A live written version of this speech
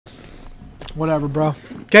Whatever, bro.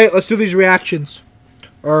 Okay, let's do these reactions.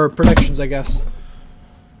 Or predictions, I guess.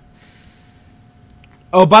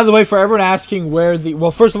 Oh, by the way, for everyone asking where the...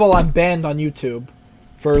 Well, first of all, I'm banned on YouTube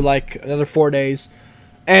for, like, another 4 days.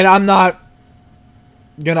 And I'm not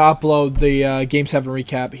gonna upload the Game 7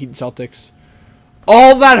 recap, Heat and Celtics.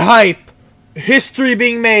 All that hype, history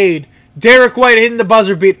being made, Derek White hitting the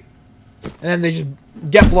buzzer beat, and then they just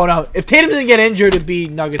get blown out. If Tatum didn't get injured, it'd be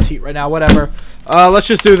Nuggets Heat right now. Whatever. Let's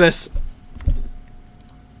just do this.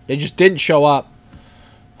 They just didn't show up.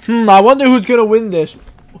 I wonder who's gonna win this.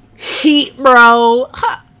 Heat, bro.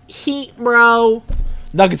 Heat, bro.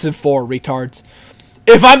 Nuggets in 4, retards.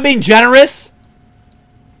 If I'm being generous,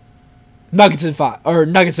 Nuggets in 5. Or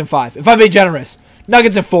Nuggets in 5. If I'm being generous,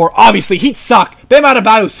 Nuggets in 4. Obviously, Heat suck. Bam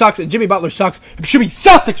Adebayo sucks, and Jimmy Butler sucks. It should be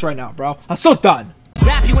Celtics right now, bro. I'm so done.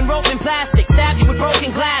 Wrap you in rope and plastic, stab you with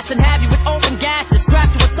broken glass, and have you with open gashes,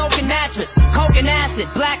 strapped to a soaking mattress, coke and acid,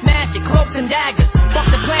 black magic, cloaks and daggers. Fuck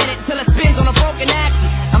the planet until it spins on a broken axis.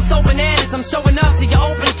 I'm so bananas, I'm showing up to your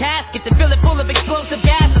open casket to fill it full of explosive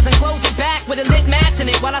gases and close it back with a lit match in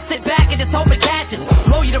it while I sit back and just hope it catches.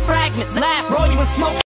 Roll you to fragments, laugh, roll you in smoke.